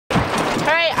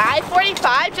Alright,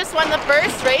 I-45 just won the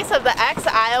first race of the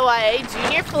ILYA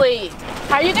Junior Fleet.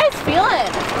 How are you guys feeling?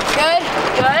 Good.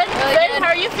 Good? Really good.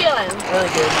 How are you feeling?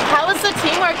 Really good. How was the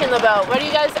teamwork in the boat? Are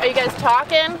you guys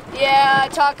talking? Yeah,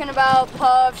 talking about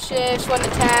puff, shifts, when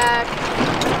to tack,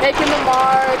 making the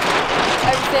mark,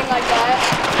 everything like that.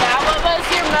 Yeah, what was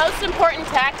your most important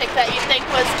tactic that you think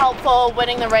was helpful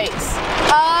winning the race?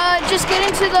 Just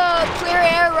getting to the clear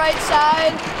air right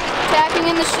side, tacking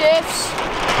in the shifts,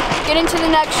 getting to the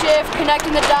next shift,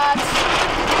 connecting the dots,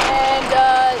 and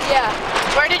yeah.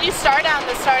 Where did you start on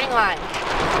the starting line?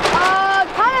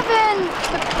 Kind of in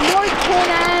the north pin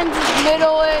end,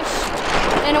 middle-ish,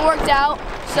 and it worked out,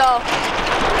 so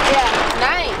yeah.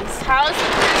 Nice. How's the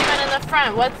crewman in the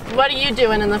front? What are you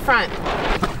doing in the front?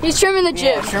 He's trimming the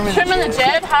jib. Yeah, Trimming the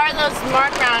jib? How are those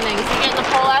mark roundings? You getting the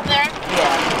pole out there?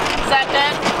 Yeah. Is that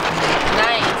good?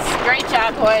 Nice. Great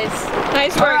job, boys.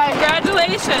 Nice work. All right.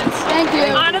 Congratulations. Thank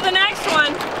you. On to the next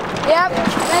one. Yep,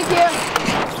 thank you.